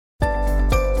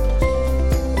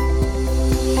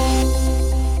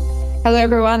Hello,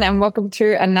 everyone, and welcome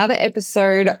to another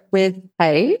episode with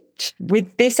Paige.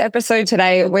 With this episode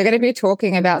today, we're going to be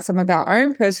talking about some of our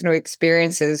own personal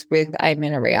experiences with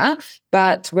amenorrhea,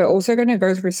 but we're also going to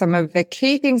go through some of the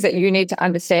key things that you need to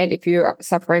understand if you're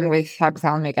suffering with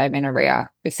hypothalamic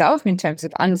amenorrhea yourself, in terms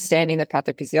of understanding the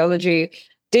pathophysiology,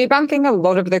 debunking a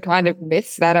lot of the kind of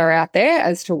myths that are out there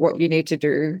as to what you need to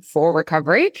do for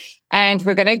recovery. And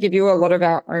we're going to give you a lot of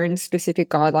our own specific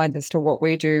guidelines as to what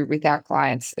we do with our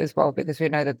clients as well, because we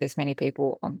know that there's many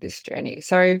people on this journey.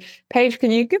 So, Paige, can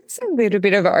you give us a little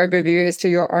bit of an overview as to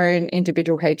your own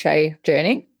individual HA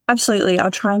journey? Absolutely.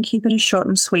 I'll try and keep it as short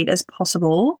and sweet as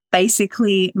possible.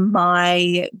 Basically,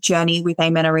 my journey with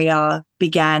amenorrhea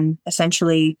began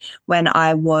essentially when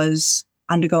I was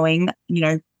undergoing,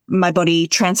 my body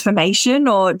transformation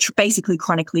or basically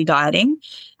chronically dieting.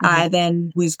 I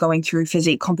then was going through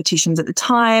physique competitions at the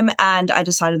time, and I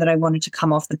decided that I wanted to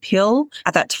come off the pill.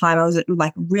 At that time, I was at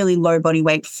like really low body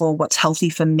weight for what's healthy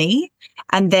for me.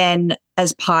 And then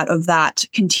as part of that,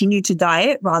 continued to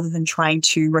diet rather than trying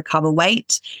to recover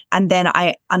weight. And then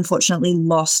I unfortunately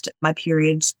lost my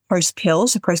periods post-pill.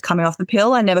 So post coming off the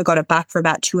pill, I never got it back for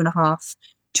about 2.5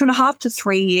 to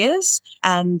 3 years.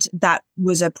 And that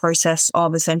was a process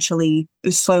of essentially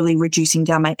slowly reducing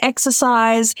down my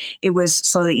exercise. It was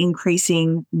slowly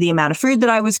increasing the amount of food that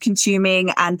I was consuming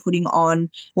and putting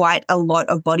on quite a lot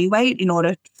of body weight in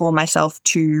order for myself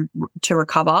to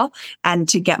recover and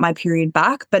to get my period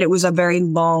back. But it was a very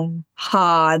long,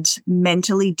 hard,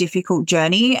 mentally difficult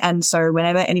journey. And so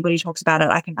whenever anybody talks about it,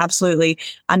 I can absolutely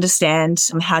understand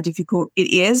how difficult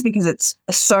it is, because it's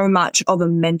so much of a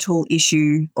mental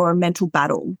issue or a mental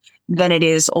battle than it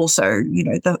is also,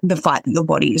 the fight that your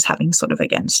body is having sort of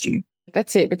against you.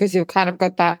 That's it, because you've kind of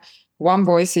got that one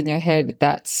voice in your head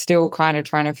that's still kind of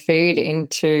trying to feed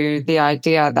into the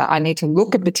idea that I need to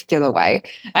look a particular way.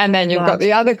 And then you've got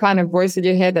the other kind of voice in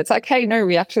your head that's like, hey, no,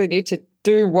 we actually need to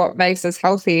do what makes us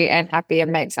healthy and happy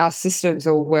and makes our systems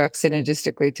all work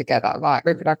synergistically together, like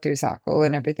reproductive cycle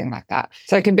and everything like that.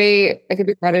 So it can be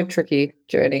quite a tricky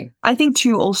journey. I think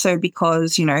too, also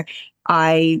because,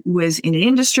 I was in an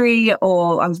industry,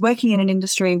 or I was working in an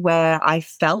industry where I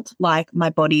felt like my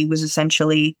body was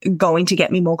essentially going to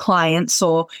get me more clients,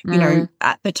 or,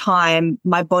 at the time,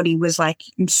 my body was like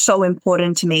so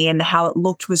important to me and how it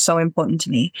looked was so important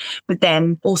to me. But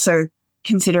then also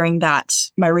considering that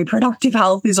my reproductive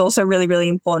health is also really, really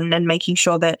important, and making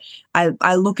sure that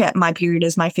I look at my period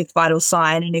as my fifth vital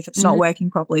sign. And if it's not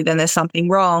working properly, then there's something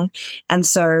wrong. And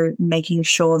so making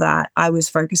sure that I was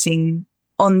focusing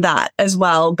on that as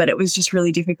well. But it was just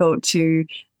really difficult to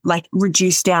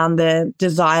reduce down the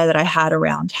desire that I had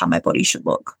around how my body should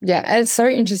look. Yeah, and it's so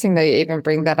interesting that you even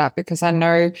bring that up, because I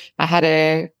know I had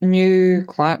a new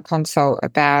client consult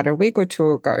about a week or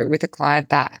two ago with a client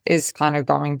that is kind of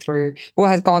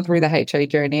has gone through the HA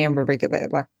journey, and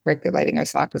we're regulating her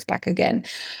cycles back again.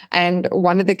 And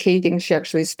one of the key things she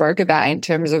actually spoke about in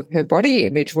terms of her body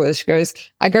image was, she goes,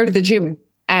 I go to the gym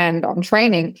and I'm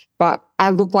training, but I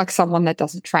look like someone that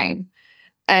doesn't train.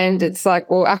 And it's like,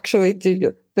 well, actually,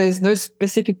 there's no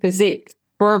specific physique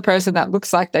for a person that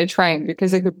looks like they train,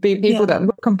 because there could be people that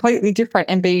look completely different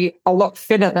and be a lot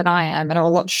fitter than I am and a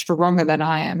lot stronger than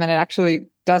I am. And it actually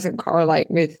doesn't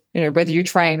correlate with, whether you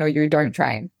train or you don't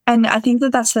train. And I think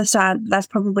that's that's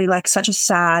probably such a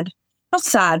sad, not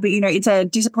sad, but, it's a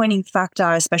disappointing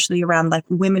factor, especially around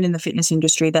women in the fitness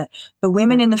industry, that the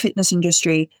women in the fitness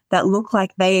industry that look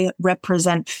like they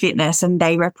represent fitness and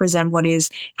they represent what is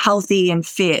healthy and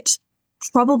fit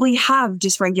probably have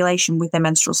dysregulation with their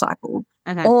menstrual cycle.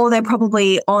 Or they're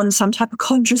probably on some type of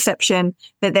contraception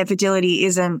that their fertility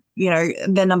isn't,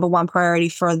 their number one priority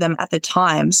for them at the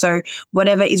time. So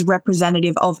whatever is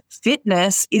representative of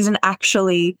fitness isn't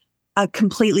actually a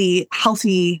completely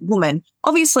healthy woman.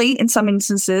 Obviously, in some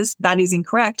instances, that is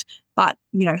incorrect, but,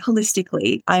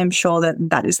 holistically, I am sure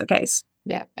that is the case.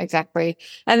 Yeah, exactly.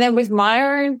 And then with my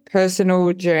own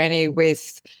personal journey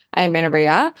with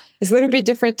amenorrhea, it's a little bit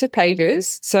different to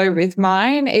Paige's. So with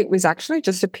mine, it was actually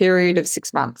just a period of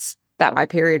 6 months that my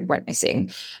period went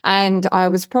missing. And I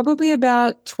was probably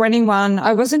about 21.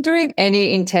 I wasn't doing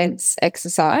any intense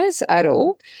exercise at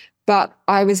all, but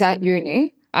I was at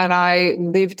uni. And I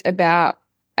lived about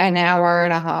an hour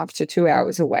and a half to 2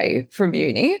 hours away from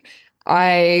uni.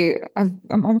 I'm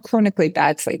a chronically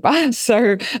bad sleeper,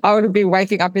 so I would be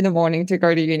waking up in the morning to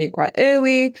go to uni quite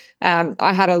early.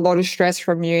 I had a lot of stress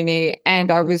from uni,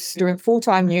 and I was doing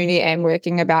full-time uni and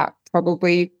working about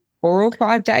probably 4 or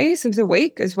 5 days of the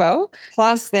week as well.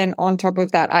 Plus, then on top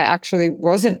of that, I actually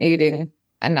wasn't eating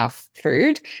enough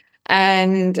food,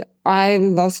 and I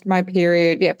lost my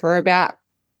period for about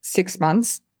 6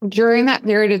 months. during that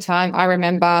period of time, I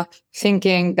remember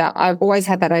thinking that I've always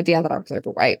had that idea that I was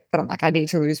overweight, but I'm like, I need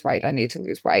to lose weight. I need to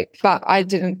lose weight. But I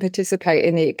didn't participate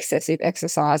in the excessive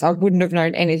exercise. I wouldn't have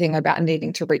known anything about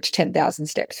needing to reach 10,000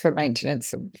 steps for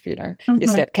maintenance of, your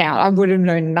step count. I would have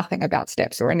known nothing about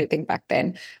steps or anything back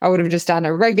then. I would have just done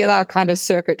a regular kind of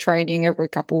circuit training every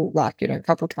couple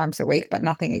times a week, but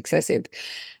nothing excessive.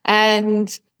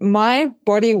 And my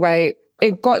body weight,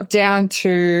 it got down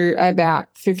to about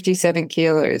 57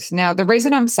 kilos. Now, the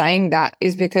reason I'm saying that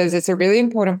is because it's a really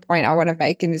important point I want to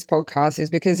make in this podcast, is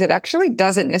because it actually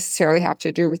doesn't necessarily have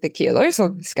to do with the kilos or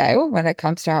the scale when it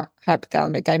comes to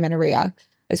hypothalamic amenorrhea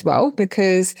as well,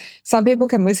 because some people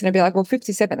can listen and be like, well,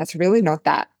 57, that's really not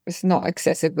that. It's not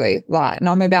excessively light. And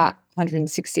I'm about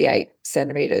 168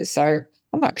 centimeters. So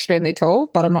I'm not extremely tall,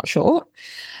 but I'm not short.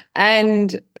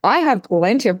 And I have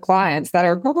plenty of clients that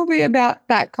are probably about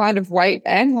that kind of weight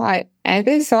and height, and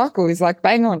their cycle is like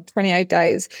bang on 28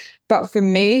 days. But for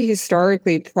me,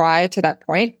 historically, prior to that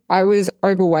point, I was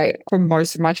overweight for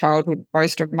most of my childhood,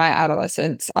 most of my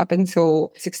adolescence, up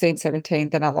until 16, 17,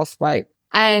 then I lost weight.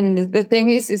 And the thing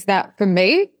is that for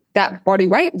me, that body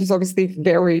weight was obviously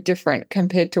very different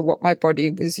compared to what my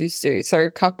body was used to. So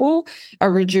couple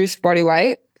a reduced body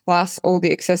weight plus all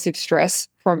the excessive stress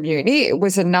from uni, it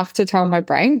was enough to tell my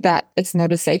brain that it's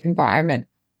not a safe environment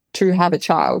to have a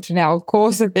child. Now, of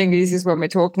course, the thing is when we're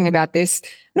talking about this,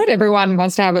 not everyone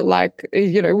wants to have it like,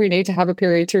 we need to have a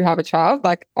period to have a child.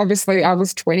 Like, obviously, I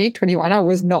was 20, 21. I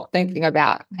was not thinking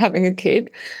about having a kid.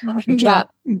 But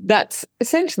that's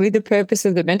essentially the purpose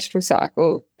of the menstrual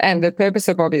cycle, and the purpose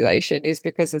of ovulation is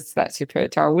because that's your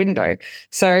fertile window.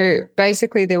 So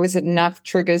basically, there was enough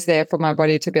triggers there for my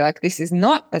body to be like, this is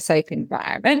not a safe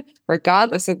environment,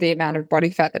 regardless of the amount of body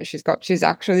fat that she's got. She's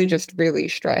actually just really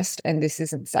stressed, and this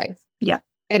isn't safe. Yeah.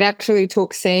 It actually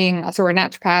took I saw a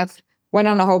naturopath, went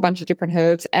on a whole bunch of different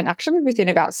herbs, and actually within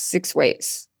about 6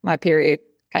 weeks, my period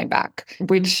came back,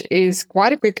 which is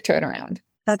quite a quick turnaround.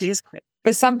 That is quick.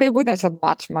 For some people, that's a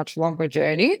much, much longer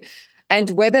journey.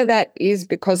 And whether that is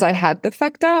because I had the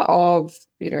factor of,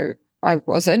 I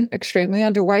wasn't extremely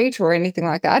underweight or anything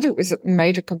like that, it was a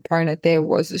major component there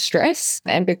was the stress.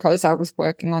 And because I was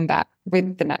working on that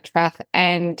with the naturopath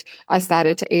and I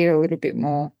started to eat a little bit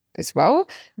more as well,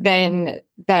 then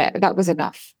that was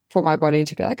enough for my body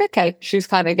to be like, okay, she's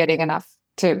kind of getting enough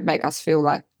to make us feel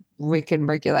like we can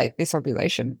regulate this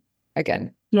ovulation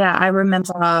again. Yeah, I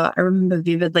remember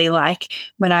vividly, like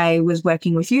when I was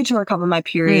working with you to recover my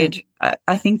period,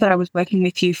 I think that I was working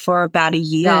with you for about a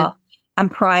year.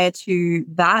 And prior to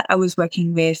that, I was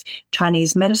working with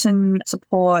Chinese medicine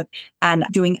support and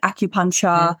doing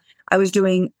acupuncture. I was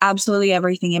doing absolutely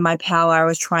everything in my power. I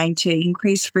was trying to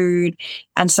increase food.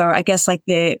 And so I guess like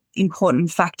the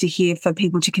important factor here for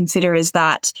people to consider is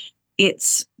that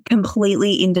it's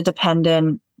completely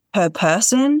interdependent per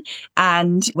person,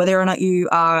 and whether or not you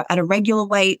are at a regular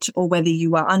weight or whether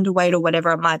you are underweight or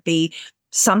whatever it might be,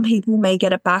 some people may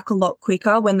get it back a lot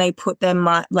quicker when they put them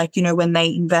when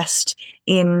they invest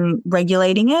in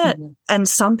regulating it. And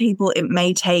some people, it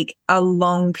may take a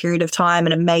long period of time,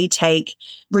 and it may take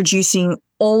reducing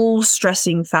all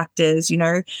stressing factors.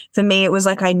 For me, it was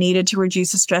like I needed to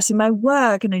reduce the stress in my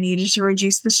work, and I needed to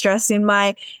reduce the stress in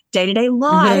my day-to-day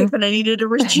life, and I needed to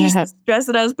reduce the stress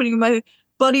that I was putting in my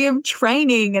body of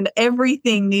training, and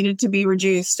everything needed to be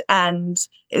reduced. And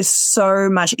it's so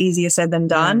much easier said than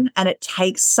done. And it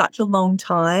takes such a long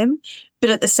time. But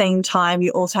at the same time,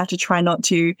 you also have to try not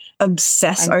to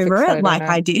obsess over it like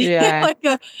I did.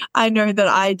 Yeah. I know that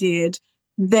I did.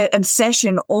 The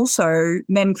obsession also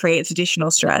then creates additional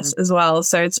stress as well.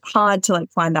 So it's hard to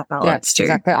find that balance too.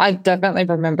 Exactly. I definitely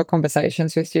remember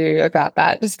conversations with you about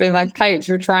that. Just being like, Paige,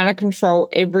 you're trying to control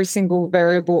every single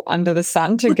variable under the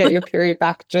sun to get your period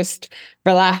back. Just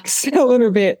relax a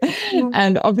little bit.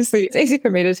 And obviously it's easy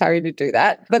for me to tell you to do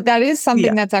that. But that is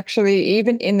something that's actually,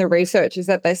 even in the research, is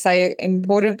that they say an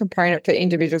important component for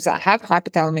individuals that have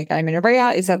hypothalamic amenorrhea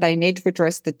is that they need to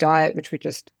address the diet, which we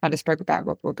just kind of spoke about,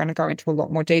 but we're going to go into a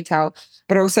lot more detail.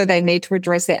 But also they need to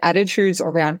address their attitudes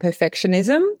around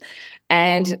perfectionism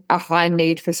and a high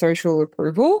need for social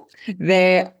approval,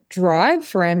 their drive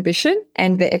for ambition,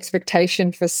 and the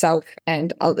expectation for self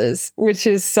and others, which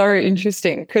is so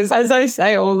interesting because as I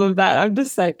say all of that, I'm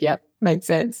just like, yep, Makes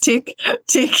sense. Tick,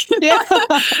 tick. Yeah.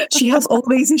 She has all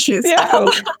these issues. Yeah.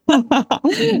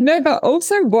 No, but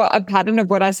also what a pattern of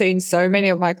what I see in so many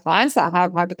of my clients that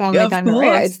have hypothalamic Of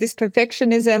amenorrhea course. is this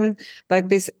perfectionism, like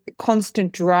this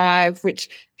constant drive, which,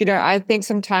 I think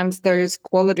sometimes those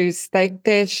qualities,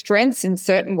 they're strengths in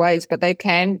certain ways, but they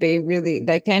can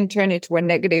turn into a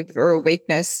negative or a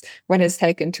weakness when it's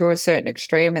taken to a certain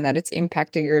extreme, and that it's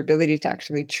impacting your ability to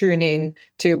actually tune in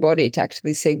to your body to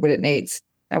actually see what it needs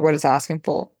and what it's asking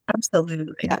for.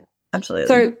 Absolutely. Yeah. Absolutely.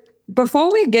 So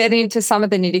before we get into some of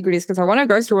the nitty-gritties, because I want to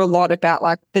go through a lot about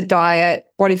like the diet,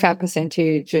 body fat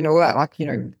percentage and all that, like,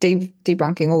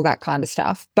 debunking all that kind of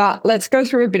stuff. But let's go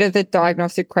through a bit of the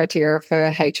diagnostic criteria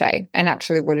for HA and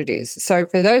actually what it is. So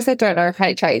for those that don't know,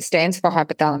 HA stands for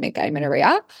hypothalamic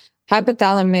amenorrhea.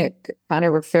 Hypothalamic kind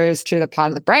of refers to the part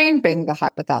of the brain being the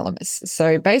hypothalamus.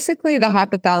 So basically the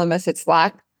hypothalamus, it's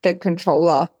like the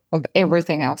controller of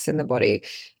everything else in the body.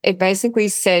 It basically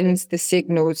sends the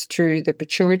signals to the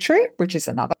pituitary, which is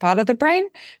another part of the brain,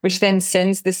 which then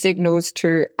sends the signals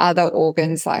to other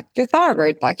organs like your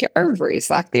thyroid, like your ovaries,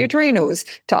 like the adrenals,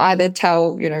 to either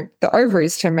tell, the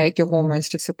ovaries to make your hormones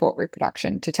to support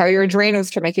reproduction, to tell your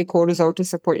adrenals to make your cortisol to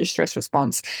support your stress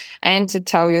response, and to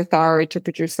tell your thyroid to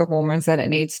produce the hormones that it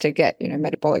needs to get,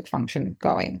 metabolic function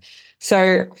going.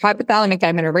 So hypothalamic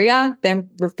amenorrhea then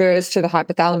refers to the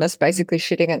hypothalamus basically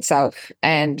shitting itself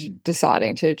and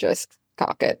deciding to just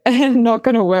cock it and not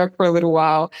going to work for a little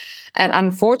while. And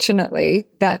unfortunately,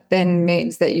 that then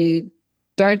means that you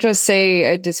don't just see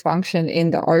a dysfunction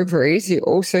in the ovaries, you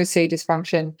also see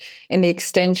dysfunction in the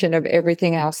extension of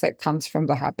everything else that comes from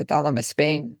the hypothalamus,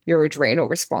 being your adrenal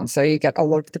response. So you get a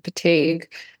lot of the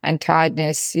fatigue and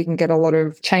tiredness. You can get a lot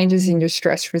of changes in your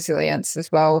stress resilience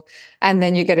as well. And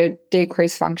then you get a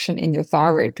decreased function in your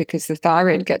thyroid because the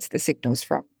thyroid gets the signals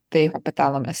from the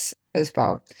hypothalamus as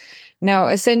well. Now,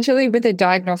 essentially with the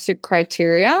diagnostic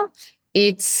criteria,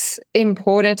 it's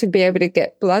important to be able to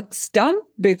get bloods done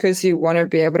because you want to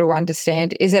be able to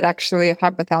understand, is it actually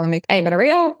hypothalamic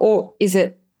amenorrhea or is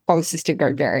it polycystic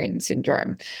ovarian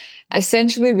syndrome?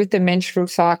 Essentially, with the menstrual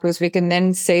cycles, we can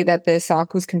then see that the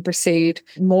cycles can proceed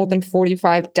more than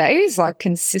 45 days, like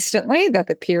consistently, that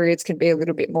the periods can be a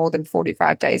little bit more than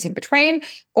 45 days in between,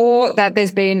 or that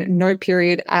there's been no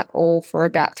period at all for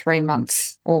about 3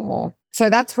 months or more. So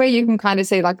that's where you can kind of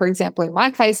see, like, for example, in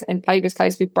my case and Paige's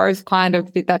case, we both kind of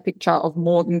fit that picture of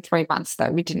more than 3 months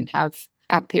that we didn't have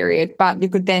our period. But you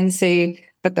could then see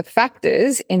that the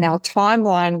factors in our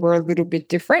timeline were a little bit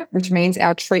different, which means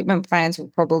our treatment plans were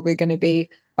probably going to be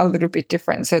a little bit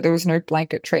different. So there was no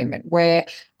blanket treatment where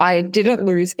I didn't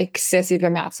lose excessive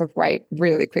amounts of weight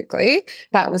really quickly.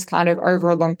 That was kind of over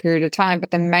a long period of time.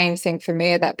 But the main thing for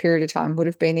me at that period of time would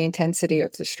have been the intensity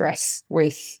of the stress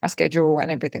with a schedule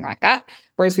and everything like that.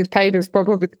 Whereas with Paige, it was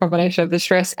probably the combination of the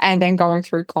stress and then going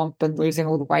through comp and losing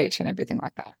all the weight and everything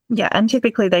like that. Yeah, and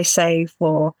typically they say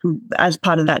as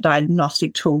part of that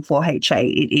diagnostic tool for HA,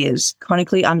 it is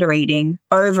chronically undereating,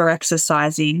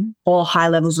 over-exercising, or high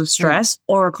levels of stress,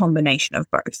 or a combination of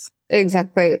both.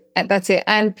 Exactly. And that's it.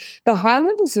 And the high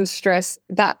levels of stress,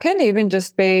 that can even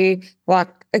just be like,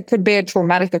 it could be a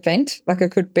traumatic event. Like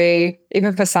it could be,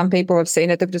 even for some people I've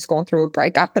seen it, they've just gone through a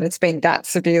breakup and it's been that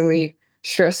severely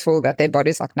stressful that their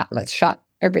body's like, nah, let's shut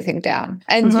everything down.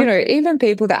 And, even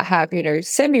people that have,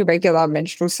 semi-regular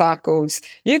menstrual cycles,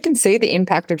 you can see the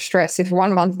impact of stress. If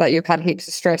 1 month that you've had heaps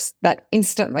of stress, that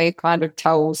instantly kind of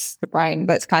tells the brain,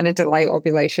 let's kind of delay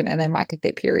ovulation and they might get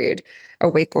their period a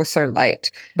week or so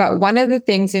late. But one of the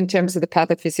things in terms of the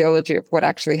pathophysiology of what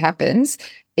actually happens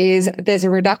is there's a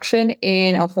reduction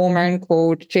in a hormone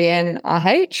called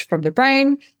GnRH from the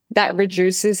brain that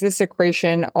reduces the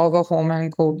secretion of a hormone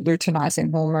called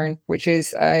luteinizing hormone, which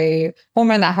is a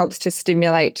hormone that helps to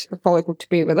stimulate the follicle to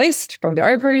be released from the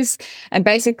ovaries. And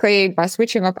basically, by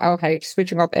switching off LH,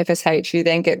 switching off FSH, you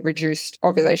then get reduced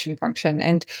ovulation function.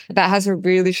 And that has a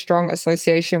really strong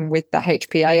association with the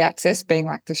HPA axis being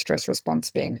like the stress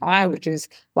response being high, which is,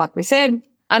 like we said,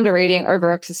 undereating,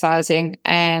 over-exercising,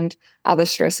 and other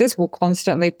stresses will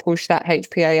constantly push that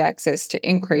HPA axis to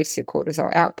increase your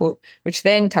cortisol output, which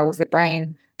then tells the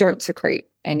brain, don't secrete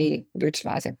any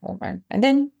luteinizing hormone. And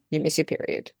then you miss your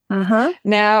period.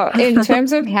 Now, in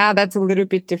terms of how that's a little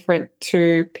bit different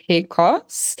to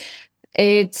PCOS,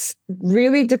 it's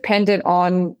really dependent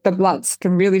on the bloods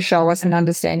can really show us an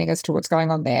understanding as to what's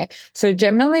going on there. So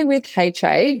generally with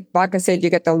HA, like I said, you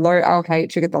get the low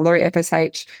LH, you get the low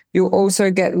FSH. You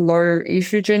also get low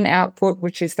estrogen output,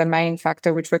 which is the main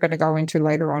factor, which we're going to go into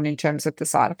later on in terms of the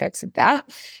side effects of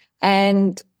that.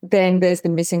 And then there's the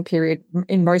missing period.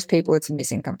 In most people, it's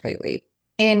missing completely.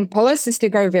 In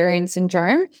polycystic ovarian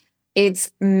syndrome,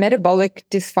 It's metabolic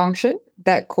dysfunction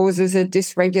that causes a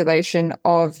dysregulation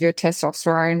of your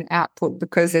testosterone output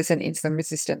because there's an insulin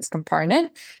resistance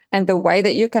component. And the way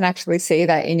that you can actually see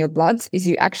that in your bloods is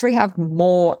you actually have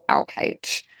more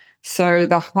LH. So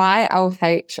the high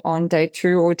LH on day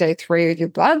 2 or day 3 of your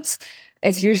bloods,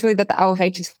 it's usually that the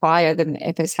LH is higher than the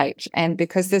FSH. And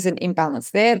because there's an imbalance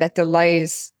there, that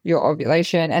delays your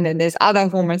ovulation. And then there's other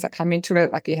hormones that come into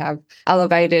it, like you have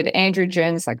elevated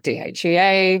androgens like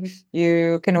DHEA.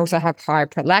 You can also have high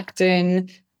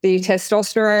prolactin. The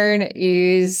testosterone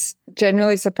is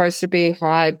generally supposed to be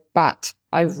high, but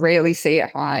I rarely see it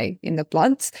high in the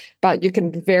bloods. But you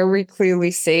can very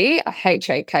clearly see a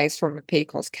HA case from a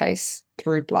PCOS case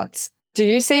through bloods. Do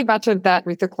you see much of that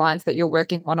with the clients that you're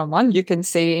working one-on-one? You can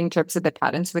see in terms of the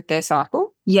patterns with their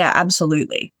cycle? Yeah,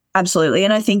 absolutely. Absolutely.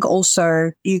 And I think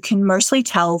also you can mostly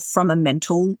tell from a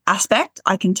mental aspect.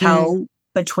 I can tell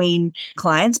between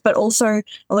clients, but also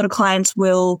a lot of clients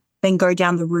will then go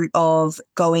down the route of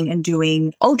going and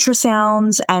doing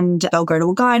ultrasounds, and they'll go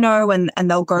to a gyno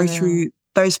and they'll go through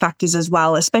those factors as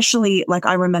well. Especially, like,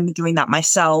 I remember doing that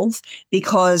myself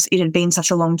because it had been such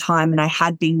a long time and I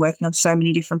had been working on so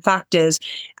many different factors,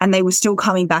 and they were still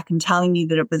coming back and telling me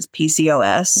that it was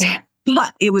PCOS.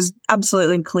 But it was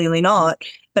absolutely and clearly not.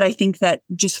 But I think that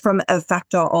just from a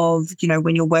factor of, you know,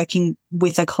 when you're working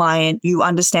with a client, you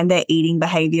understand their eating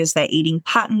behaviors, their eating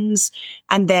patterns.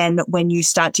 And then when you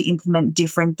start to implement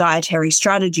different dietary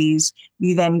strategies,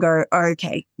 you then go, oh,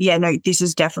 okay, yeah, no, this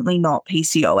is definitely not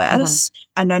PCOS.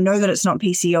 And I know that it's not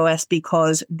PCOS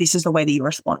because this is the way that you're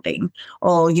responding,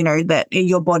 or, you know, that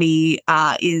your body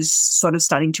is sort of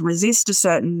starting to resist a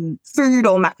certain food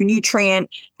or macronutrient.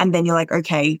 And then you're like,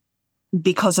 okay,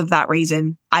 because of that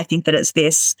reason, I think that it's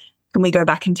this. Can we go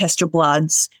back and test your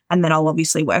bloods? And then I'll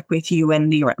obviously work with you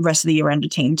and the rest of the Urenda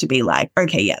team to be like,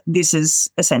 okay, yeah, this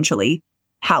is essentially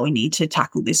how we need to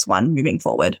tackle this one moving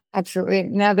forward. Absolutely.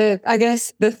 Now, I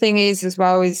guess the thing is as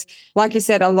well is, like you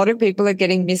said, a lot of people are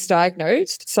getting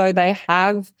misdiagnosed. So they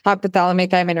have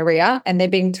hypothalamic amenorrhea and they're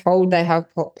being told they have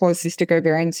polycystic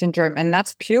ovarian syndrome. And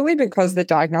that's purely because the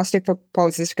diagnostic for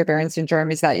polycystic ovarian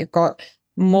syndrome is that you've got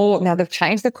more. Now they've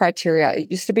changed the criteria.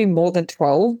 It used to be more than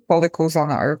 12 follicles on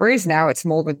the ovaries. Now it's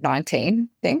more than 19,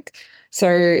 I think. So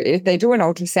if they do an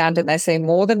ultrasound and they see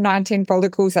more than 19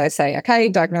 follicles, they say, okay,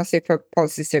 diagnostic for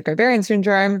polycystic ovarian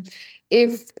syndrome.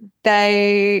 If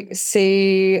they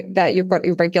see that you've got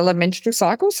irregular menstrual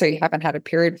cycles, so you haven't had a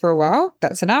period for a while,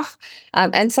 that's enough.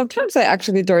 And sometimes they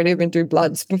actually don't even do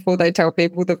bloods before they tell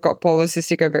people they've got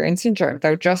polycystic ovarian syndrome.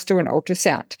 They'll just do an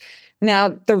ultrasound. Now,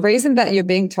 the reason that you're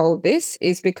being told this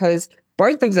is because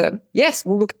both of them, yes,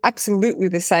 will look absolutely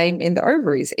the same in the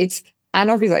ovaries. It's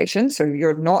anovulation, so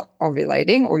you're not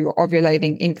ovulating or you're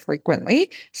ovulating infrequently.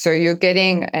 So you're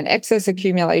getting an excess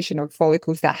accumulation of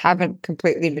follicles that haven't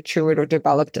completely matured or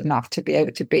developed enough to be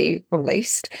able to be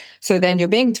released. So then you're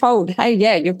being told, hey,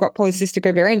 yeah, you've got polycystic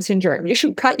ovarian syndrome. You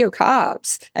should cut your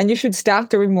carbs and you should start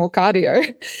doing more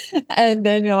cardio. And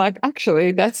then you're like,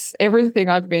 actually, that's everything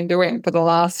I've been doing for the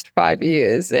last 5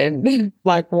 years. And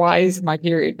like, why is my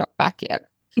period not back yet?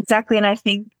 Exactly. And I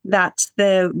think that's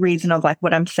the reason of like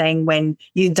what I'm saying when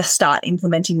you just start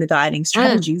implementing the dieting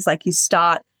strategies, like you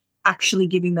start actually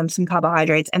giving them some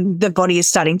carbohydrates and the body is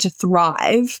starting to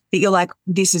thrive, that you're like,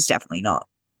 this is definitely not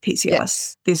PCOS.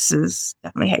 Yes. This is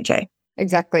definitely HA.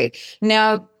 Exactly.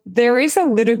 Now, there is a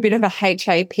little bit of a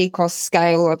HA PCOS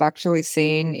scale I've actually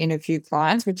seen in a few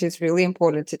clients, which is really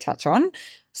important to touch on.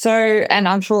 So, and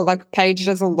I'm sure like Paige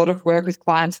does a lot of work with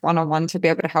clients one-on-one to be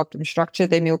able to help them structure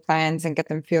their meal plans and get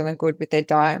them feeling good with their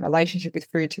diet and relationship with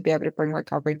food to be able to bring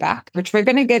recovery back, which we're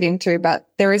going to get into. But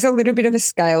there is a little bit of a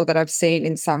scale that I've seen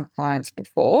in some clients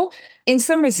before.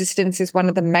 Insulin resistance is one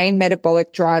of the main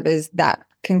metabolic drivers that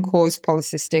can cause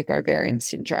polycystic ovarian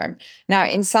syndrome. Now,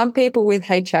 in some people with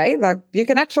HA, like you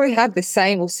can actually have the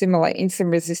same or similar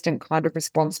insulin resistant kind of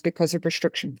response because of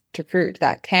restriction to food.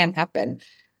 That can happen.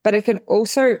 But it can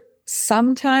also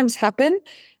sometimes happen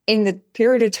in the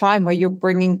period of time where you're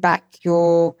bringing back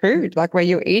your food, like where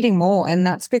you're eating more. And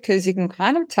that's because you can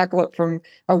kind of tackle it from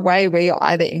a way where you're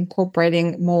either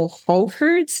incorporating more whole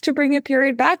foods to bring your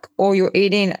period back, or you're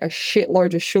eating a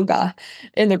shitload of sugar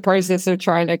in the process of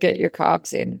trying to get your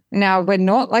carbs in. Now, we're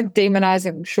not like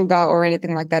demonizing sugar or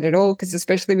anything like that at all, because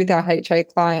especially with our HA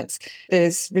clients,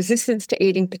 there's resistance to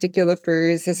eating particular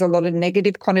foods. There's a lot of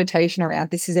negative connotation around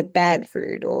this is a bad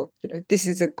food or this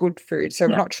is a good food. So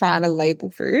we're not trying to label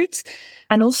food.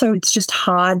 And also it's just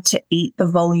hard to eat the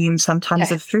volume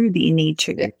sometimes of food that you need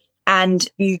to. And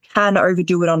you can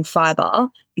overdo it on fiber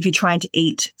if you're trying to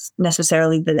eat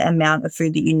necessarily the amount of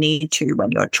food that you need to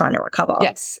when you're trying to recover.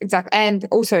 Yes, exactly. And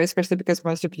also, especially because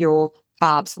most of your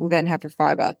carbs will then have a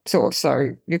fiber source.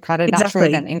 So you kind of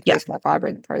naturally then increase more fiber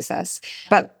in the process.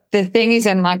 But the thing is,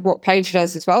 and like what Paige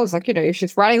does as well, is like, if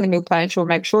she's writing the meal plan, she'll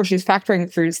make sure she's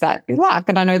factoring foods that you like.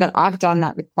 And I know that I've done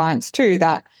that with clients too,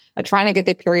 that are trying to get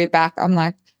their period back. I'm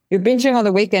like, you're binging on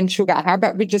the weekend sugar. How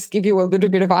about we just give you a little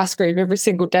bit of ice cream every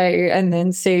single day and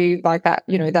then see like that,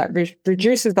 that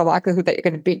reduces the likelihood that you're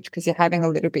going to binge because you're having a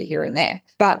little bit here and there.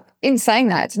 But in saying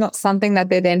that, it's not something that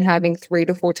they're then having 3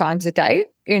 to 4 times a day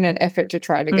in an effort to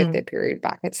try to get their period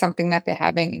back. It's something that they're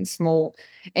having in small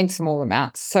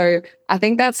amounts. So I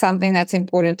think that's something that's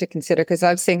important to consider, because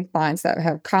I've seen clients that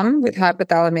have come with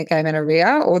hypothalamic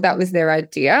amenorrhea, or that was their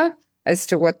idea as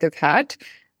to what they've had.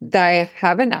 They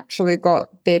haven't actually got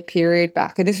their period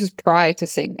back. And this was prior to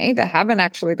seeing me. They haven't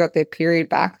actually got their period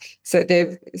back. So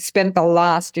they've spent the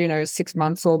last, 6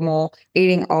 months or more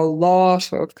eating a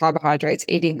lot of carbohydrates,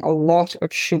 eating a lot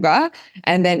of sugar.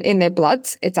 And then in their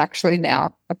bloods, it's actually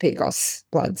now a PCOS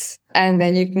bloods. And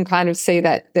then you can kind of see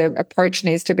that the approach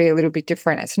needs to be a little bit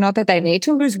different. It's not that they need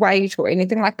to lose weight or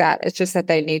anything like that. It's just that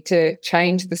they need to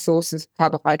change the sources of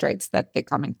carbohydrates that they're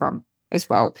coming from as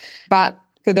well. But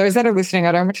for those that are listening,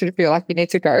 I don't want you to feel like you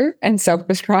need to go and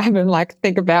self-prescribe and like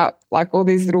think about like all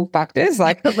these little factors.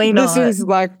 Like this is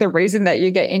like the reason that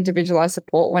you get individualized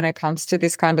support when it comes to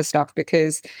this kind of stuff,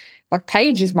 because like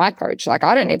Paige is my coach. Like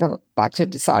I don't even like to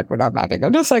decide what I'm having.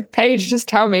 I'm just like, Paige, just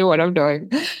tell me what I'm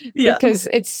doing. Yeah. Because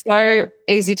it's so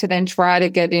easy to then try to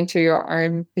get into your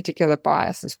own particular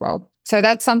bias as well. So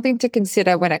that's something to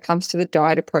consider when it comes to the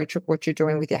diet approach of what you're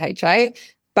doing with your HA.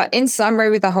 But in summary,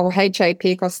 with the whole HA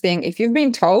PCOS thing, if you've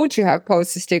been told you have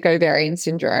polycystic ovarian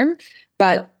syndrome,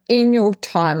 but in your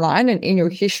timeline and in your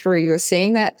history, you're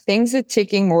seeing that things are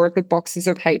ticking more of the boxes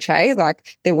of HA,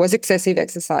 like there was excessive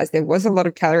exercise, there was a lot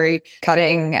of calorie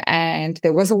cutting, and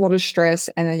there was a lot of stress,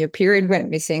 and then your period went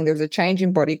missing, there was a change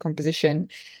in body composition,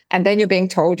 and then you're being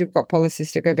told you've got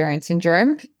polycystic ovarian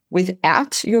syndrome,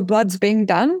 without your bloods being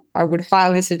done, I would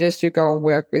highly suggest you go and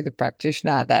work with a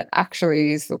practitioner that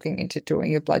actually is looking into doing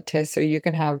your blood test so you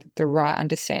can have the right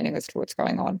understanding as to what's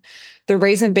going on. The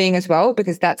reason being as well,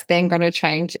 because that's then going to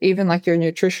change even like your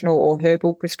nutritional or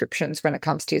herbal prescriptions when it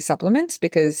comes to your supplements,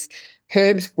 because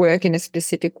herbs work in a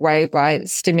specific way by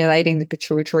stimulating the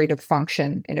pituitary to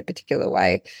function in a particular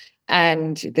way.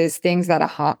 And there's things that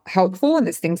are helpful and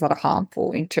there's things that are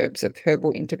harmful in terms of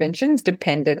herbal interventions,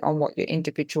 dependent on what your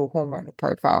individual hormonal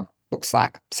profile looks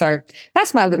like. So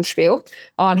that's my little spiel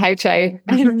on HA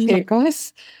and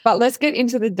PCOS. But let's get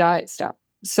into the diet stuff.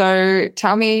 So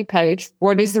tell me, Paige,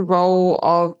 what is the role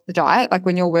of the diet? Like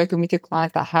when you're working with your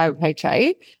clients that have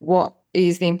HA, what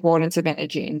is the importance of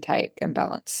energy intake and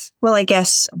balance? Well, I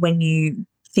guess when you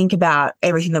think about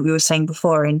everything that we were saying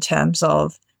before in terms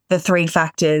of the 3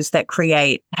 factors that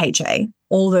create HA,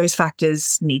 all those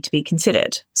factors need to be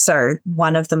considered. So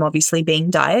one of them obviously being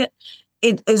diet.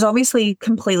 It is obviously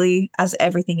completely, as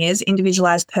everything is,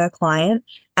 individualized per client.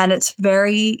 And it's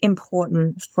very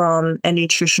important from a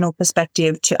nutritional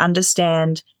perspective to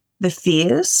understand the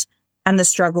fears and the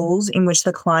struggles in which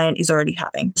the client is already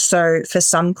having. So for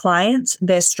some clients,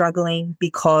 they're struggling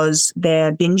because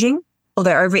they're binging or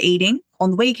they're overeating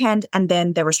on the weekend and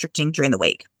then they're restricting during the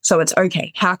week. So it's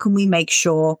okay. How can we make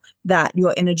sure that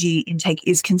your energy intake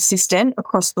is consistent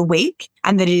across the week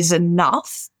and that it is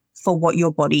enough for what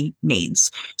your body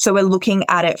needs? So we're looking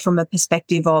at it from a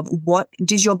perspective of what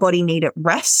does your body need at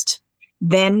rest?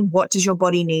 Then what does your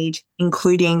body need,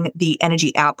 including the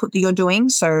energy output that you're doing?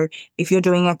 So if you're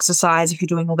doing exercise, if you're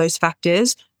doing all those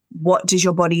factors, what does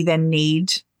your body then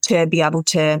need to be able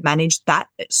to manage that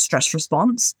stress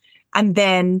response? And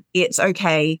then it's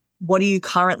okay, what are you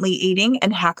currently eating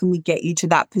and how can we get you to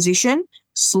that position?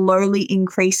 Slowly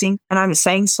increasing. And I'm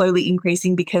saying slowly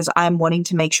increasing because I'm wanting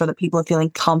to make sure that people are feeling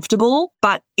comfortable.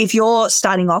 But if you're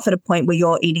starting off at a point where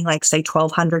you're eating like say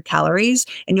 1,200 calories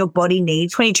and your body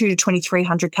needs 2,200 to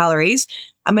 2,300 calories,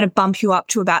 I'm going to bump you up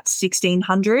to about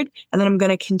 1,600 and then I'm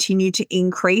going to continue to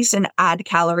increase and add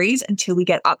calories until we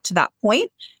get up to that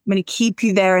point. I'm going to keep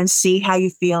you there and see how you're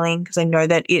feeling because I know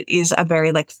that it is a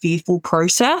very like fearful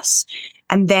process.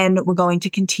 And then we're going to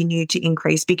continue to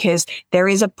increase, because there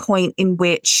is a point in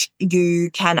which you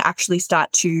can actually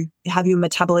start to have your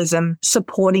metabolism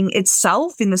supporting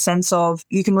itself, in the sense of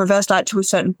you can reverse diet to a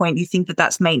certain point. You think that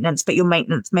that's maintenance, but your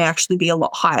maintenance may actually be a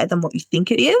lot higher than what you think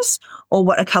it is, or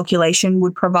what a calculation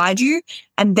would provide you.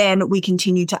 And then we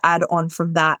continue to add on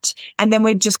from that. And then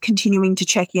we're just continuing to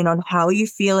check in on how are you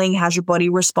feeling? How's your body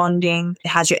responding?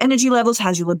 How's your energy levels?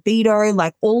 How's your libido?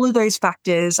 Like, all of those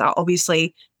factors are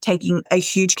obviously taking a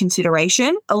huge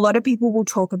consideration. A lot of people will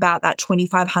talk about that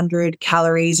 2,500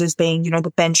 calories as being,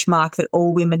 the benchmark that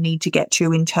all women need to get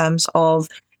to in terms of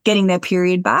getting their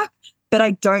period back. But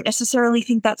I don't necessarily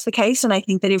think that's the case. And I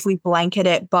think that if we blanket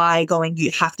it by going,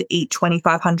 you have to eat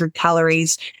 2,500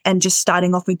 calories and just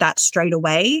starting off with that straight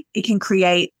away, it can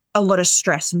create a lot of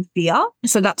stress and fear.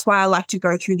 So that's why I like to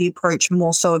go through the approach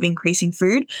more so of increasing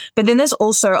food. But then there's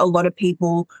also a lot of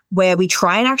people where we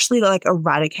try and actually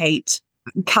eradicate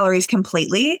calories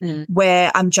completely,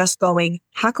 where I'm just going,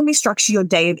 how can we structure your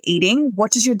day of eating?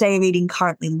 What does your day of eating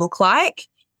currently look like?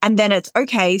 And then it's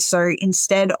okay. So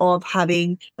instead of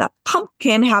having that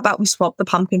pumpkin, how about we swap the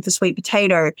pumpkin for sweet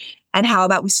potato? And how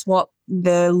about we swap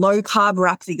the low carb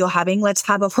wrap that you're having? Let's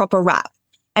have a proper wrap.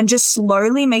 And just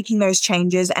slowly making those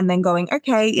changes, and then going,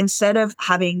 okay, instead of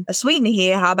having a sweetener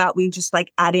here, how about we just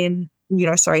add in,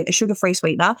 a sugar-free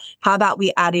sweetener? How about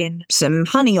we add in some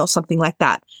honey or something like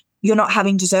that? You're not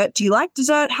having dessert. Do you like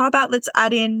dessert? How about let's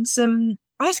add in some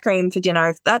ice cream for dinner?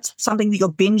 If that's something that you're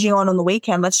binging on the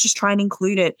weekend, let's just try and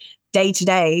include it day to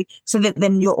day, so that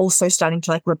then you're also starting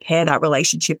to repair that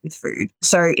relationship with food.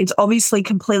 So it's obviously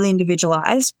completely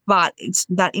individualized, but it's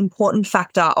that important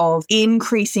factor of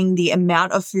increasing the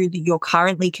amount of food that you're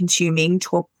currently consuming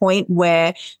to a point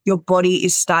where your body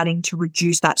is starting to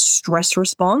reduce that stress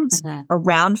response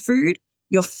around food.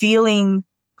 You're feeling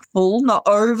full, not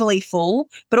overly full,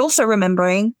 but also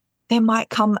remembering there might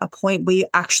come a point where you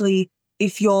actually,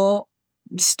 if you're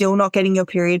still not getting your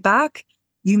period back,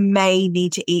 you may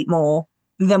need to eat more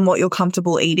than what you're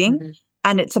comfortable eating.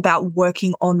 And it's about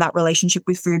working on that relationship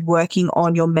with food, working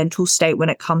on your mental state when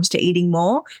it comes to eating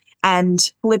more,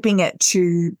 and flipping it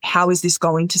to how is this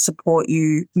going to support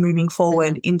you moving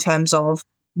forward in terms of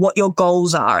what your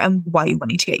goals are and why you want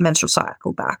to get your menstrual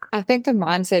cycle back. I think the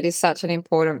mindset is such an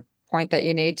important point that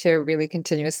you need to really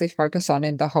continuously focus on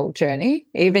in the whole journey.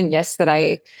 Even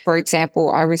yesterday, for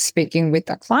example, I was speaking with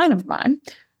a client of mine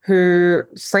who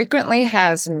frequently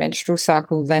has menstrual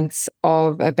cycle lengths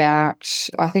of about,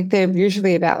 I think they're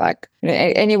usually about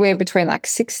anywhere between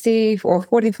 60 or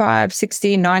 45,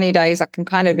 60, 90 days. I can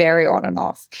kind of vary on and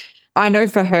off. I know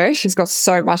for her, she's got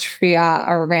so much fear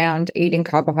around eating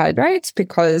carbohydrates,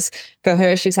 because for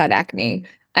her, she's had acne.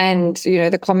 And,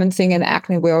 the common thing in the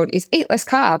acne world is eat less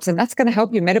carbs, and that's going to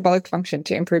help your metabolic function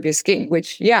to improve your skin,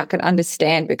 which, I can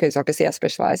understand, because obviously I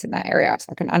specialize in that area. So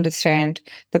I can understand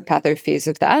the pathophysiology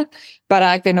of that. But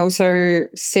I can also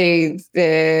see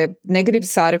the negative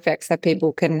side effects that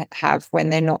people can have when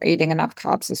they're not eating enough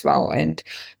carbs as well. And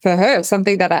for her,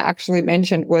 something that I actually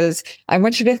mentioned was, I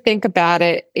want you to think about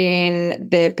it in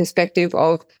the perspective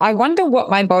of, I wonder what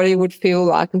my body would feel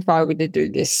like if I were to do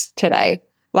this today.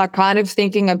 Kind of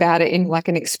thinking about it in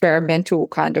an experimental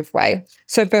kind of way.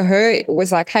 So for her, it was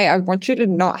hey, I want you to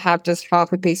not have just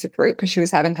half a piece of fruit, because she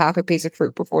was having half a piece of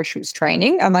fruit before she was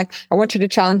training. I'm I want you to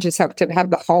challenge yourself to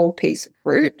have the whole piece of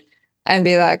fruit and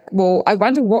be well, I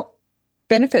wonder what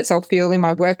benefits I'll feel in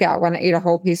my workout when I eat a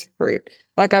whole piece of fruit.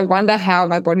 I wonder how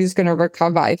my body's going to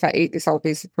recover if I eat this whole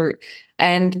piece of fruit.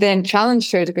 And then challenge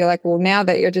her to be well, now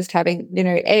that you're just having,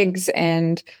 eggs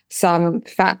and some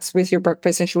fats with your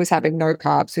breakfast, and she was having no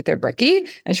carbs with her brekkie,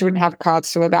 and she wouldn't have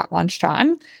carbs till about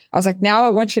lunchtime. I was now I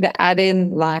want you to add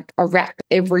in a wrap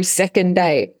every second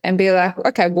day and be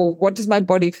okay, well, what does my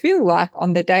body feel like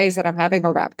on the days that I'm having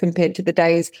a wrap compared to the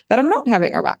days that I'm not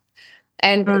having a wrap?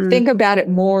 And think about it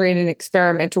more in an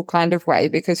experimental kind of way,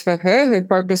 because for her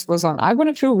focus was on, I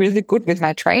want to feel really good with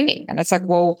my training. And it's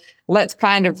well, let's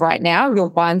kind of right now,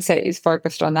 your mindset is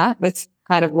focused on that. Let's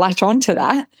kind of latch on to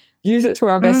that, use it to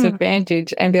our best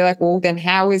advantage, and be well, then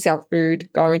how is our food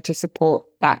going to support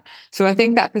that? So I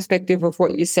think that perspective of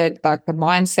what you said, the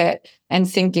mindset and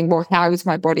thinking, well, how is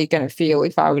my body going to feel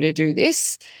if I were to do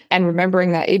this? And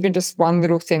remembering that even just one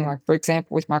little thing, for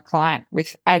example, with my client,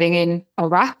 with adding in a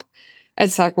wrap,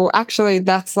 it's well, actually,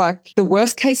 that's the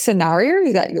worst case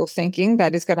scenario that you're thinking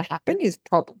that is going to happen is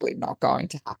probably not going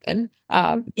to happen.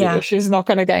 She's not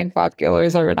going to gain 5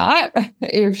 kilos overnight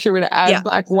if she were to add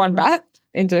one wrap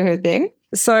into her thing.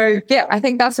 So, I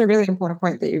think that's a really important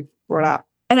point that you brought up.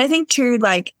 And I think too,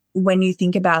 when you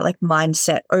think about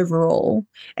mindset overall,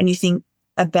 and you think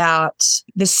about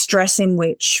the stress in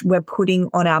which we're putting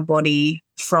on our body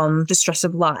from the stress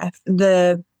of life,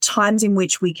 the times in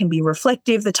which we can be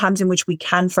reflective, the times in which we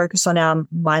can focus on our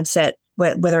mindset,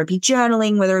 whether it be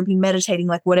journaling, whether it be meditating,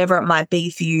 like whatever it might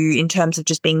be for you in terms of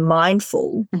just being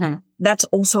mindful. That's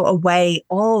also a way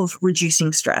of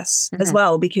reducing stress as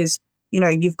well, because, you know,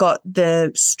 you've got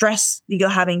the stress that you're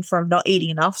having from not eating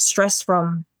enough, stress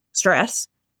from stress.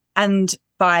 And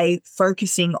by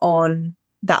focusing on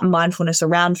that mindfulness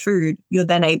around food, you're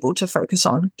then able to focus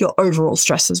on your overall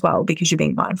stress as well because you're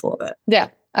being mindful of it. Yeah,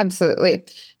 absolutely.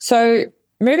 So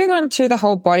moving on to the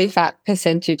whole body fat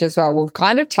percentage as well, we've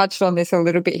kind of touched on this a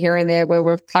little bit here and there where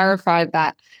we've clarified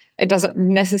that it doesn't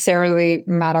necessarily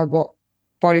matter what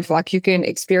body fat, like you can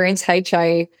experience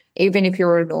HA even if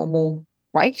you're a normal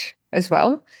weight as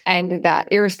well. And that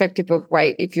irrespective of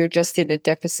weight, if you're just in a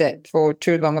deficit for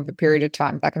too long of a period of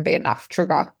time, that can be enough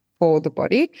trigger for the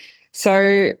body.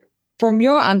 So from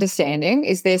your understanding,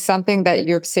 is there something that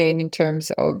you've seen in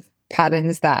terms of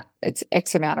patterns that it's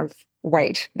X amount of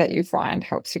weight that you find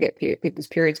helps to get people's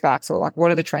periods back? So like,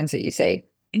 what are the trends that you see?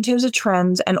 In terms of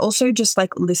trends, and also just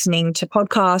like listening to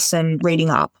podcasts and reading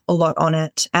up a lot on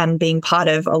it and being part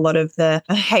of a lot of the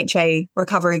HA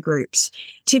recovery groups,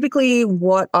 typically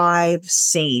what I've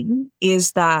seen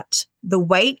is that the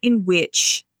weight in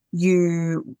which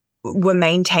you were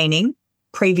maintaining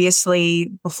previously,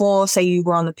 before, say you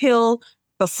were on the pill,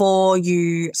 before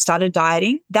you started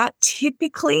dieting, that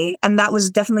typically, and that was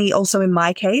definitely also in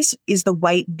my case, is the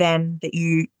weight then that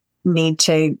you need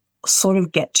to sort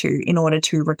of get to in order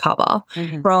to recover.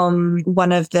 From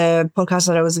one of the podcasts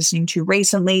that I was listening to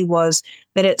recently was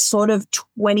that it's sort of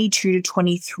 22 to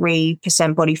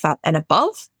 23% body fat and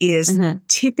above is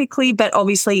typically, but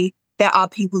obviously there are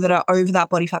people that are over that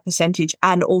body fat percentage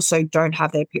and also don't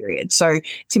have their period. So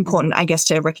it's important, I guess,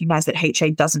 to recognize that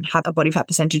HA doesn't have a body fat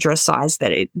percentage or a size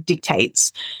that it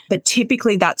dictates. But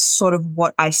typically that's sort of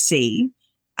what I see.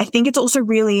 I think it's also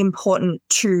really important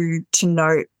to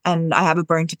note, and I have a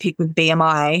bone to pick with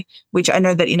BMI, which I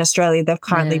know that in Australia they've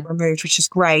currently removed, which is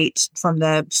great, from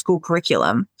the school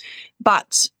curriculum.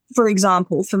 But for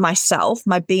example, for myself,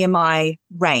 my BMI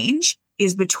range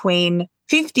is between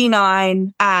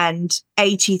 59 and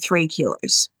 83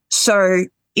 kilos. So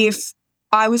if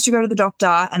I was to go to the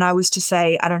doctor and I was to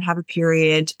say I don't have a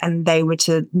period and they were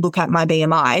to look at my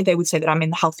BMI, they would say that I'm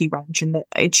in the healthy range and that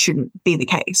it shouldn't be the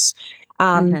case.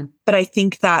 But I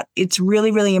think that it's really,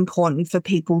 really important for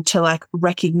people to like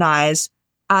recognize,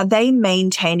 are they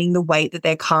maintaining the weight that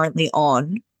they're currently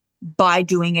on by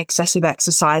doing excessive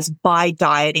exercise, by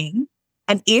dieting?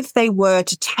 And if they were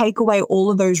to take away all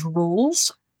of those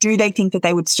rules, do they think that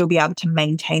they would still be able to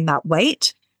maintain that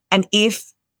weight? And if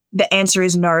the answer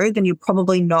is no, then you're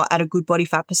probably not at a good body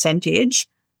fat percentage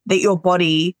that your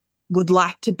body would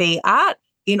like to be at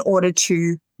in order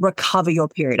to recover your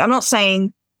period. I'm not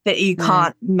saying that you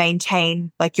can't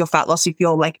maintain like your fat loss if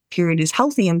your like period is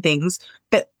healthy and things,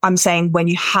 but I'm saying when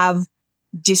you have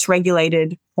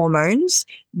dysregulated hormones,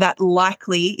 that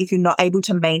likely if you're not able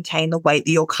to maintain the weight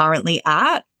that you're currently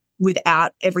at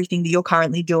without everything that you're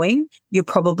currently doing, you're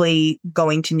probably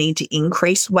going to need to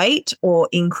increase weight or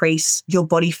increase your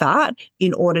body fat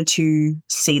in order to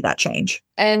see that change.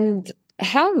 And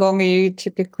how long are you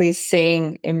typically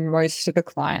seeing in most of the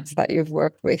clients that you've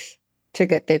worked with to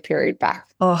get their period back?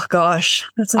 Oh gosh,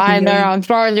 that's like I know, I'm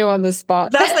throwing you on the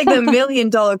spot. That's like the $1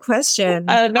 million question.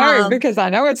 I know, because I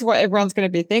know it's what everyone's going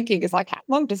to be thinking. It's like, how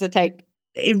long does it take?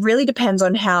 It really depends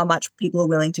on how much people are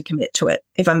willing to commit to it,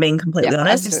 if I'm being completely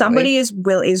honest. Absolutely. If somebody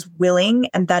is willing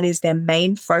and that is their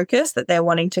main focus that they're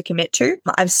wanting to commit to,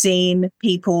 I've seen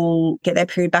people get their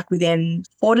period back within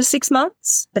 4 to 6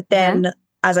 months. But then,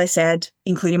 as I said,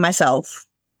 including myself,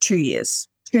 2 years.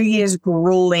 2 years,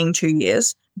 grueling 2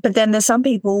 years. But then there's some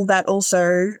people that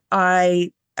also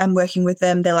I am working with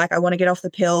them. They're like, I want to get off the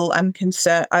pill. I'm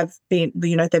concerned. I've been,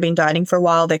 they've been dieting for a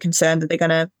while. They're concerned that they're going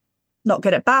to not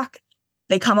get it back.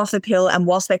 They come off the pill. And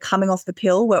whilst they're coming off the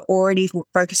pill, we're already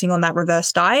focusing on that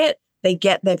reverse diet. They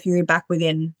get their period back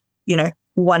within,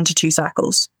 1 to 2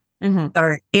 cycles.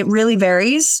 So it really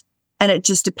varies. And it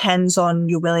just depends on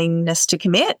your willingness to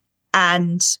commit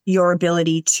and your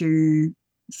ability to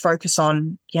focus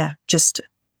on, just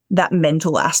that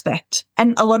mental aspect.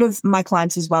 And a lot of my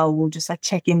clients as well will just like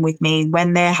check in with me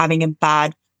when they're having a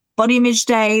bad body image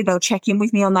day. They'll check in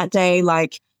with me on that day.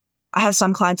 Like I have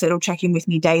some clients that'll check in with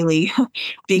me daily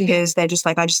because they're just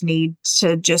like, I just need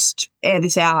to just air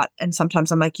this out. And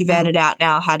sometimes I'm like, you've aired it out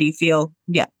now. How do you feel?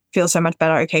 Yeah. feel so much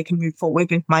better. Okay, can move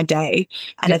forward with my day.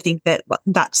 And I think that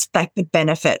that's like the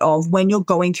benefit of when you're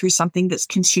going through something that's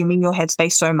consuming your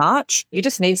headspace so much. You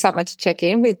just need someone to check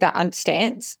in with that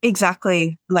understands.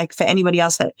 Exactly. Like for anybody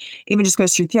else that even just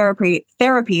goes through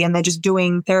therapy and they're just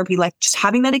doing therapy, like just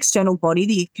having that external body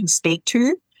that you can speak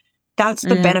to. That's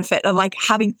the benefit of like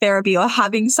having therapy or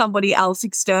having somebody else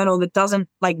external that doesn't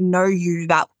like know you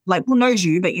that like, well, knows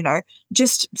you, but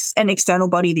just an external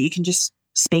body that you can just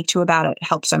speak to about it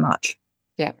helps so much.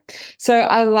 Yeah. So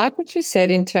I like what you said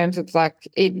in terms of like,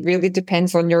 it really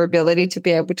depends on your ability to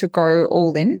be able to go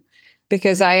all in.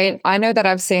 Because I know that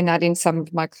I've seen that in some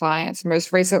of my clients.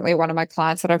 Most recently, one of my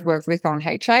clients that I've worked with on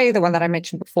HA, the one that I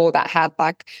mentioned before that had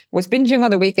was binging on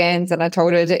the weekends, and I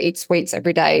told her to eat sweets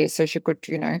every day so she could,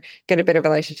 get a better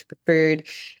relationship with food.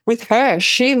 With her,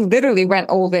 she literally went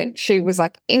all in. She was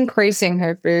like increasing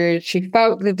her food. She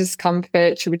felt the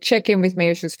discomfort. She would check in with me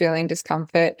if she was feeling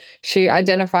discomfort. She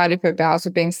identified if her bowels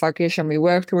were being sluggish, and we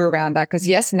worked through around that. Because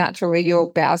yes, naturally, your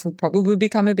bowels will probably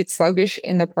become a bit sluggish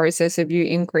in the process of you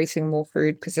increasing more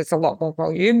food because it's a lot more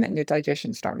volume and your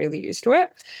digestion's not really used to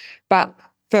it. But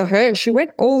for her, she went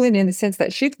all in the sense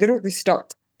that she literally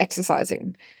stopped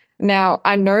exercising. Now,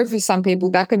 I know for some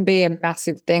people that can be a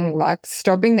massive thing, like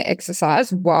stopping the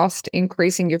exercise whilst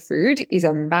increasing your food is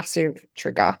a massive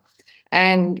trigger.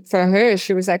 And for her,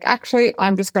 she was like, actually,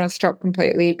 I'm just going to stop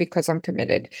completely because I'm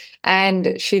committed.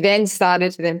 And she then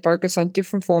started to then focus on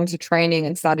different forms of training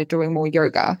and started doing more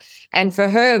yoga. And for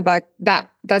her, like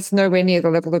that's nowhere near the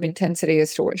level of intensity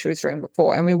as to what she was doing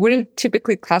before. And we wouldn't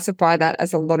typically classify that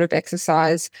as a lot of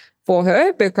exercise for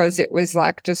her because it was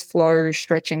like just flow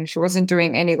stretching. She wasn't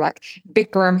doing any like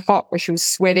Bikram hot where she was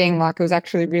sweating. Like it was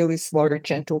actually really slow,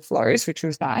 gentle flows, which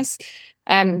was nice.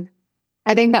 And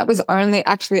I think that was only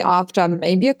actually after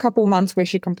maybe a couple months where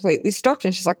she completely stopped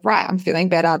and she's like, right, I'm feeling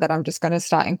better, that I'm just going to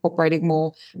start incorporating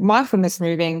more mindfulness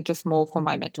moving, just more for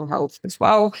my mental health as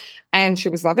well. And she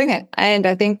was loving it. And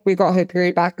I think we got her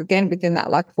period back again within that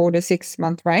like 4 to 6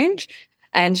 month range.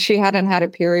 And she hadn't had a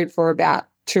period for about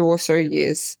 2 or so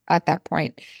years at that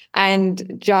point.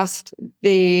 And just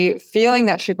the feeling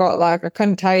that she got, like I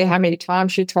couldn't tell you how many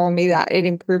times she told me that it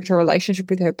improved her relationship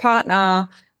with her partner.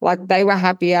 Like they were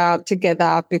happier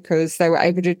together because they were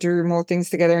able to do more things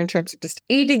together in terms of just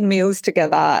eating meals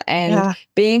together and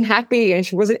being happy, and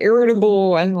she wasn't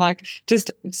irritable, and like just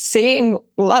seeing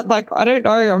blood. Like, I don't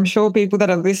know, I'm sure people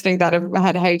that are listening that have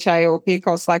had HA or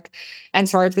PCOS, like, and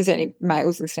sorry if there's any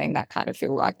males listening that kind of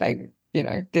feel like they,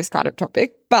 this kind of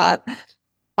topic, but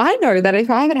I know that if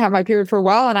I haven't had my period for a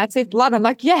while and I'd see blood, I'm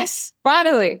like, yes,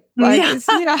 finally. Like,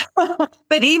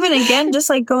 But even again, just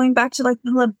like going back to like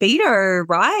the libido,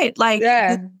 right? Like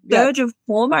the surge of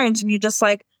hormones, and you're just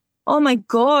like, oh my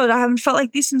God, I haven't felt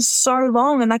like this in so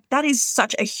long. And like that is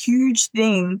such a huge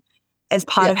thing as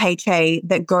part of HA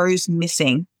that goes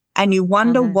missing. And you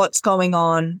wonder what's going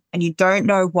on and you don't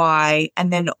know why.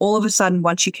 And then all of a sudden,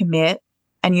 once you commit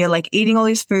and you're like eating all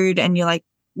this food and you're like,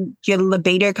 your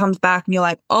libido comes back and you're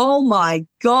like, oh my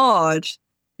God,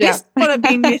 this is what I've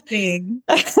been missing.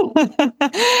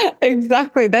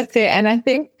 Exactly. That's it. And I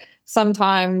think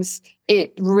sometimes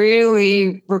it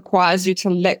really requires you to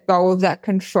let go of that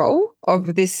control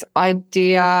of this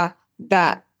idea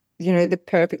that, the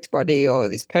perfect body or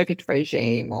this perfect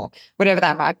regime or whatever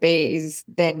that might be is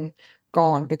then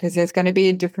gone, because there's going to be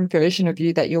a different version of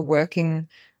you that you're working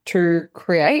to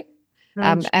create.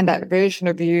 And that version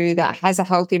of you that has a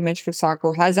healthy menstrual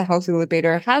cycle, has a healthy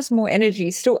libido, has more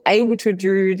energy, still able to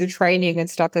do the training and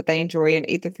stuff that they enjoy and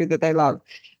eat the food that they love,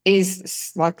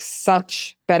 is like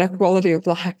such better quality of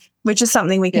life. Which is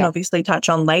something we can obviously touch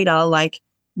on later, like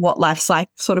what life's like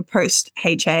sort of post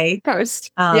HA.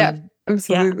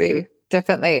 Absolutely.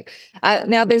 Definitely.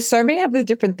 Now, there's so many other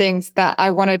different things that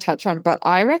I want to touch on, but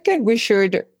I reckon we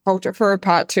should hold it for a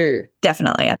part 2.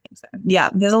 Definitely, I think so. Yeah,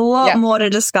 there's a lot more to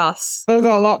discuss. There's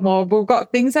a lot more. We've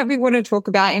got things that we want to talk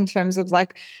about in terms of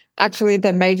like actually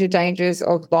the major dangers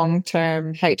of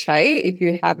long-term HA if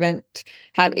you haven't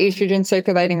had estrogen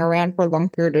circulating around for a long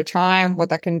period of time, what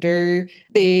that can do,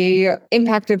 the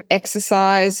impact of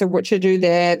exercise, so what you do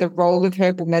there, the role of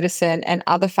herbal medicine, and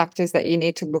other factors that you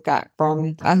need to look at from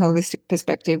a holistic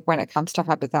perspective when it comes to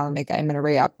hypothalamic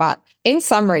amenorrhea. But in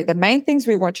summary, the main things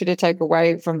we want you to take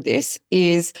away from this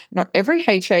is not every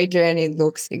HA journey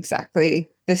looks exactly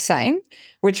the same,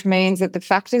 which means that the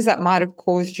factors that might have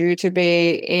caused you to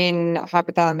be in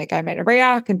hypothalamic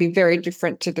amenorrhea can be very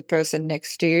different to the person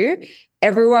next to you.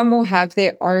 Everyone will have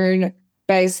their own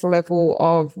base level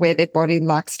of where their body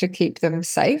likes to keep them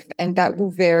safe, and that will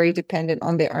vary dependent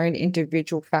on their own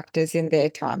individual factors in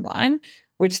their timeline,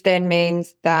 which then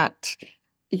means that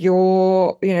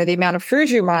the amount of food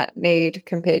you might need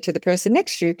compared to the person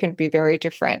next to you can be very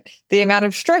different. The amount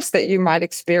of stress that you might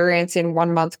experience in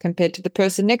 1 month compared to the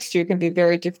person next to you can be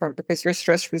very different because your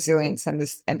stress resilience and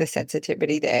the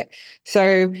sensitivity there.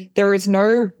 So there is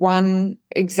no one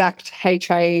exact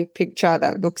HA picture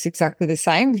that looks exactly the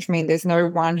same, which means there's no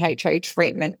one HA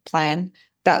treatment plan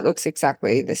that looks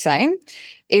exactly the same.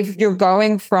 If you're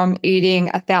going from eating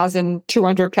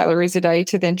 1,200 calories a day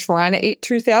to then trying to eat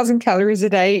 2,000 calories a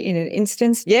day in an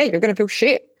instance, yeah, you're going to feel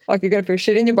shit. Like, you're going to feel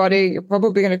shit in your body. You're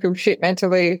probably going to feel shit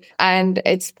mentally. And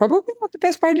it's probably not the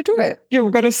best way to do it.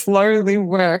 You've got to slowly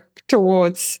work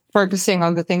towards focusing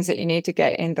on the things that you need to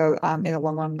get in the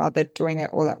long run rather than doing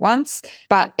it all at once.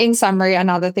 But in summary,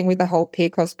 another thing with the whole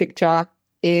PCOS picture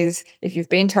is if you've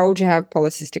been told you have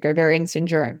polycystic ovarian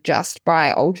syndrome just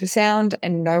by ultrasound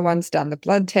and no one's done the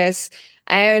blood tests,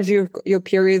 and your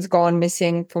period's gone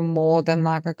missing for more than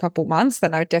like a couple months,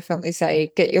 then I would definitely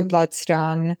say get your bloods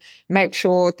done, make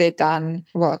sure they're done.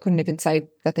 Well, I couldn't even say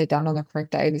that they're done on the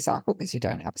correct day of your cycle because you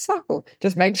don't have a cycle.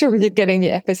 Just make sure you're getting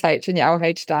your FSH and your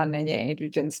LH done and your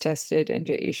androgens tested and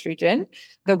your estrogen.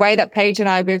 The way that Paige and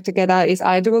I work together is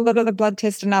I do a lot of the blood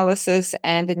test analysis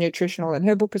and the nutritional and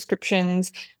herbal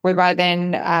prescriptions, whereby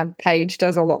then Paige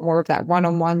does a lot more of that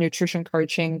one-on-one nutrition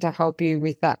coaching to help you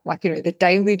with that, like, the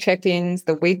daily check-ins,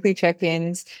 the weekly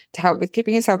check-ins, to help with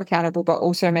keeping yourself accountable, but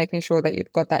also making sure that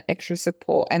you've got that extra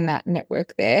support and that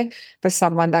network there for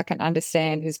someone that can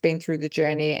understand, who's been through the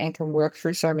journey and can work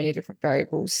through so many different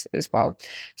variables as well.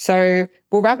 So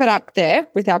we'll wrap it up there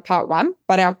with our part 1,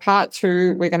 but our part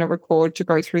 2, we're going to record to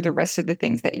go through the rest of the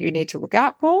things that you need to look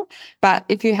out for. But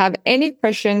if you have any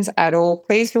questions at all,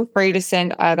 please feel free to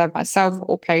send either myself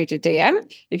or Paige a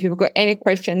DM. If you've got any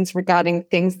questions regarding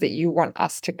things that you want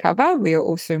us to cover, we are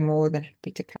also more than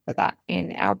happy to cover that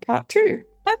in our part 2.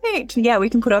 Perfect. Yeah, we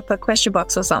can put up a question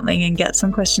box or something and get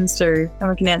some questions through and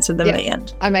we can answer them at the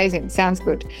end. Amazing. Sounds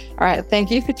good. All right. Thank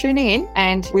you for tuning in,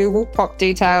 and we will pop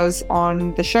details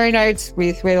on the show notes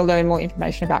with where to learn more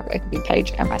information about working with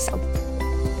Paige and myself.